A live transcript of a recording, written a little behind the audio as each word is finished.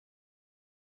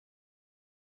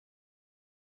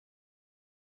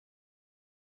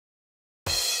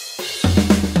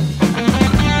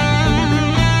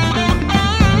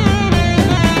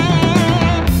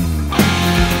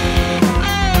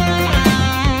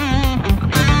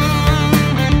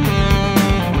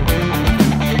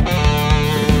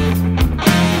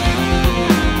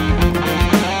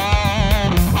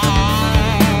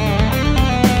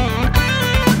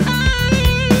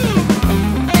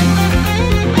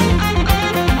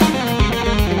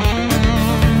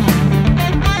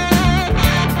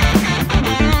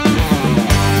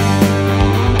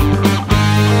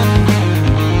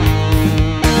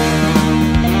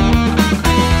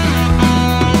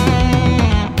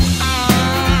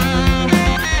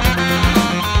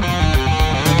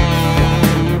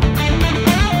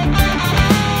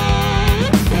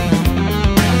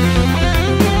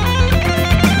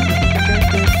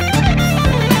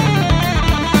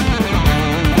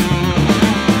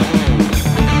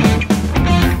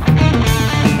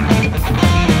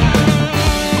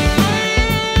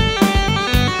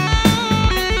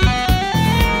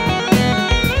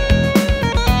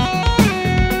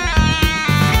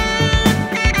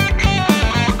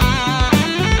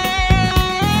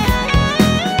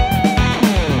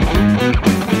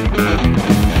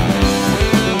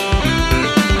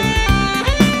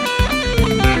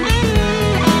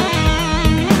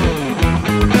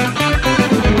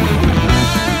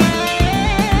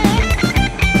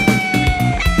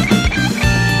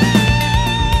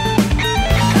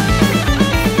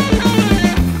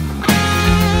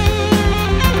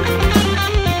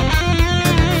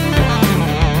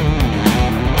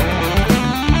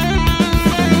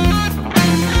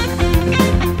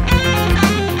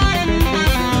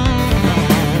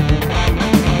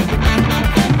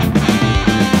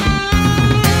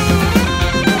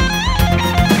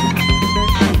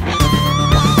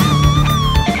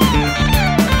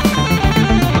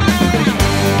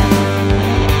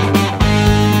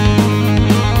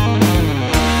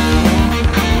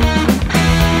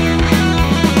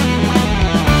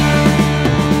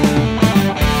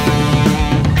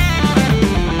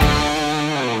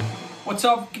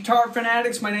What's up, guitar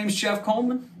fanatics? My name's Jeff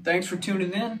Kollman. Thanks for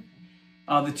tuning in.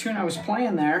 The tune I was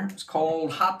playing there is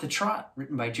called Hot To Trot,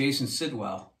 written by Jason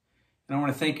Sidwell. And I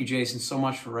want to thank you, Jason, so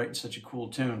much for writing such a cool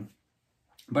tune.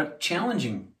 But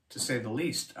challenging, to say the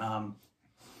least. The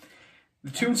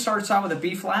tune starts out with a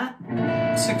B flat,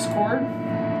 6 chord.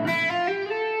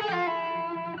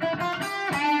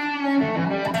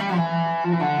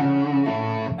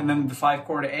 And then the 5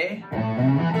 chord of A.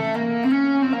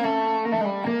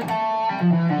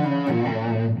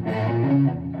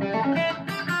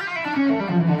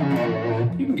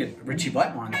 You can get Richie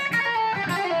Blackmore on that.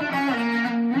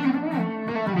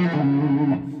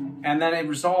 And then it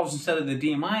resolves, instead of the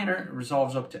D minor, it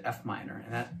resolves up to F minor.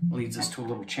 And that leads us to a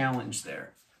little challenge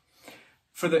there.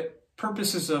 For the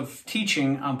purposes of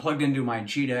teaching, I'm plugged into my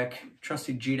G-Deck,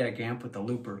 trusty G-Deck amp with the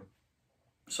looper.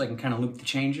 So I can kind of loop the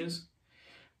changes.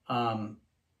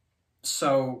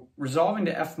 So resolving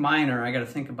to F minor, I got to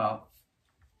think about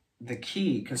the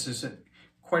key, because there's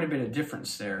quite a bit of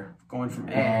difference there, going from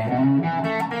A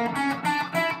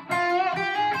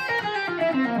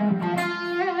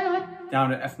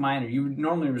down to F minor. You would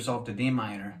normally resolve to D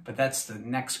minor, but that's the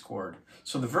next chord.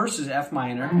 So the verse is F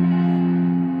minor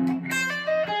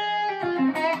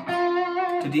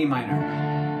to D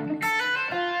minor.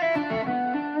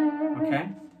 Okay,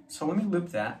 so let me loop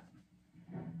that.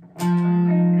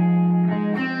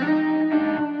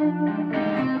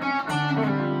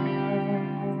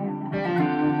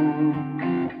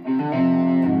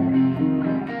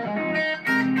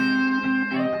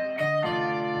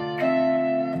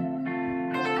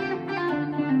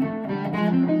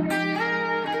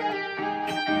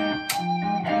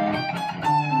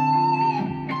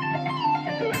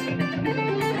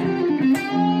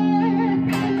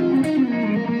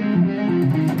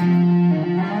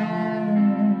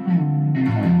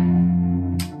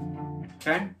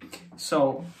 Okay,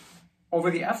 so over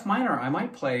the F minor, I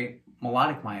might play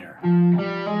melodic minor.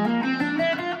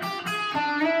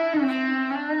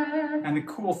 And the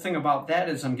cool thing about that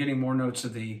is I'm getting more notes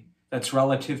of that's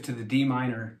relative to the D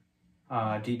minor,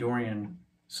 D Dorian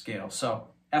scale. So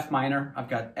F minor, I've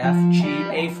got F, G,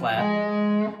 A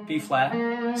flat, B flat,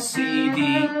 C, D,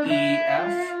 E,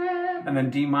 F, and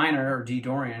then D minor or D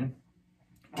Dorian,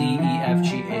 D, E, F,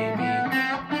 G, A, B.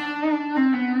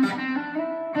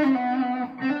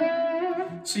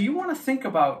 So you want to think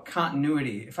about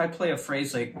continuity. If I play a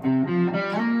phrase like over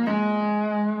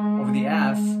the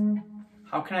F,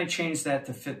 how can I change that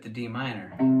to fit the D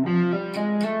minor?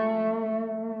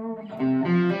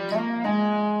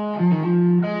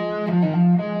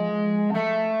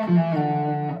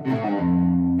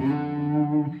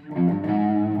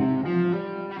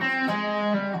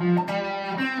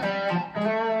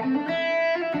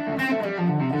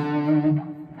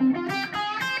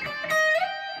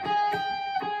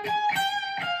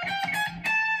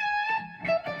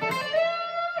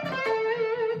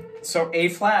 So A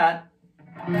flat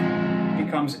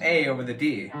becomes A over the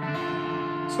D.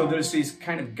 So there's these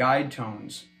kind of guide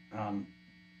tones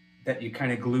that you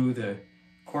kind of glue the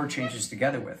chord changes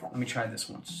together with. Let me try this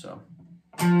once. So.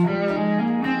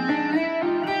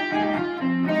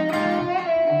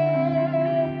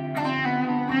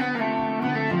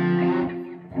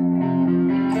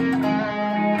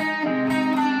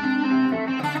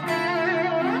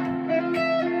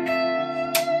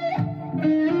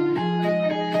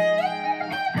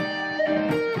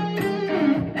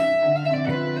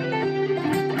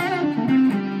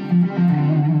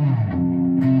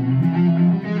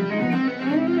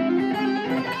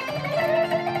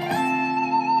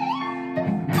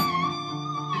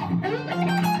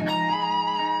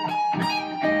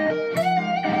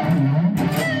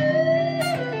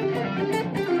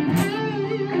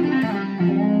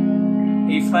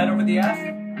 A flat over the F,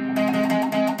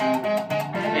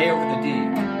 A over the D.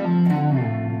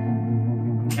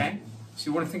 Okay? So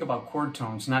you want to think about chord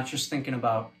tones, not just thinking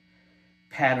about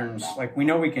patterns. Like, we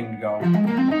know we can go.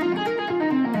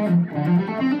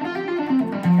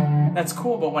 That's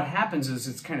cool, but what happens is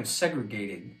it's kind of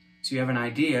segregated. So you have an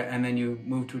idea, and then you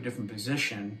move to a different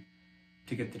position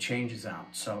to get the changes out.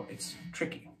 So it's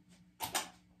tricky.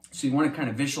 So you want to kind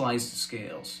of visualize the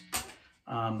scales.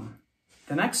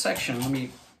 The next section, let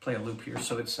me play a loop here.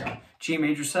 So it's G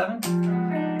major 7.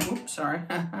 Oops, sorry,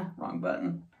 wrong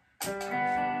button.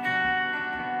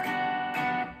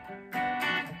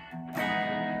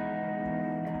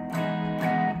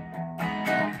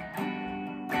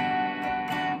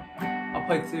 I'll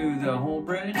play through the whole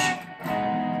bridge.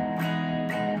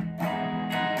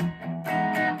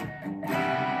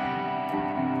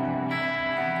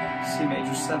 C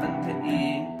major 7 to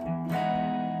E.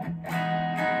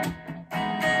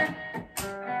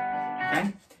 Okay?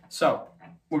 So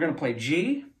we're going to play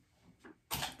G.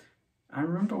 I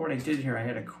remember what I did here. I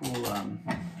had a cool, I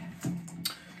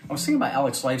was thinking about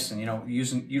Alex Lifeson, you know,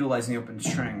 utilizing the open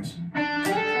strings.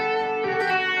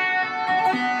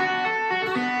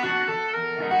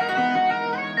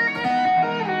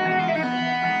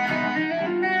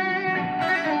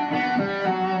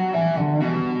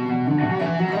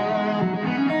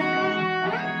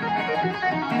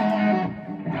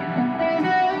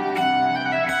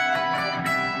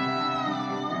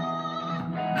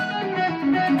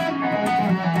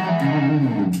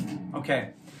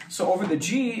 Okay, so over the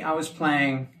G, I was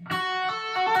playing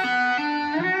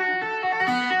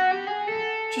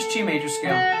just G major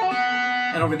scale.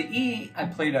 And over the E, I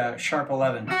played a sharp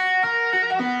 11.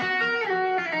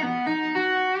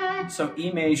 So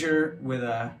E major with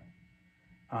a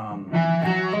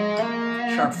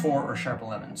sharp 4 or sharp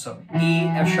 11. So E,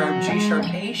 F sharp, G sharp,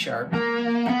 A sharp.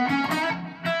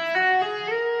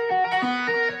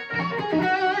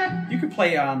 You could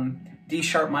play D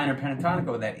sharp minor pentatonic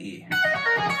with that E.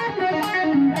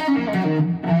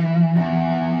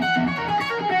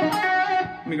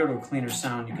 Let me go to a cleaner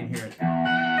sound, you can hear it.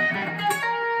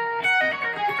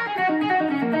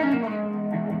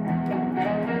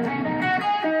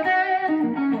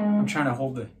 I'm trying to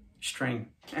hold the string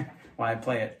while I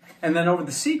play it. And then over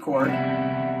the C chord, we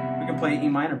can play E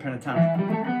minor pentatonic.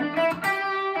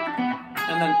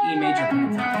 And then E major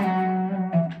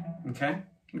pentatonic. Okay?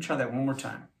 Let me try that one more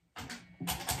time.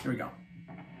 Here we go.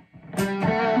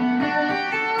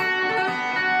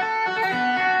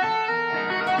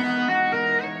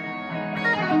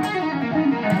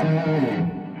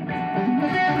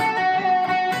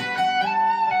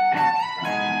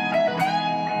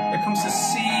 Here comes the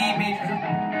C major.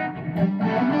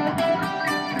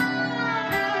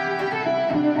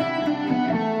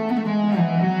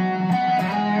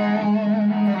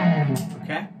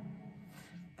 Okay.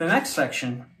 The next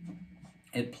section,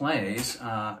 it plays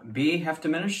B half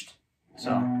diminished.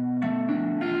 So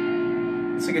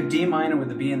it's like a D minor with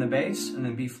the B in the bass, and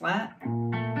then B flat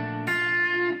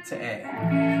to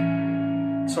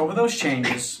A. So over those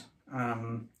changes, it's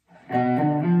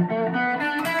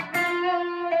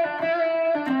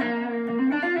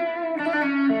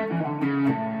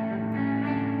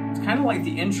kind of like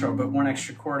the intro, but one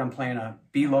extra chord. I'm playing a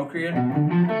B locrian,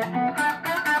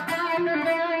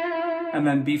 and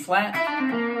then B flat,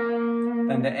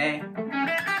 then to A.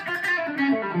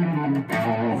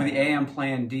 Over the A, I'm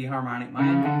playing D harmonic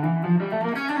minor.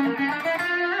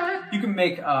 You can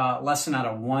make a lesson out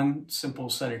of one simple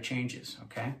set of changes,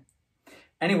 okay?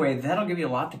 Anyway, that'll give you a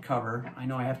lot to cover. I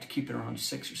know I have to keep it around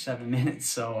 6 or 7 minutes,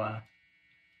 so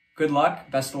good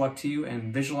luck, best of luck to you,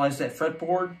 and visualize that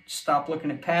fretboard, stop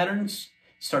looking at patterns,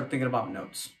 start thinking about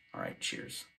notes. All right,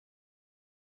 cheers.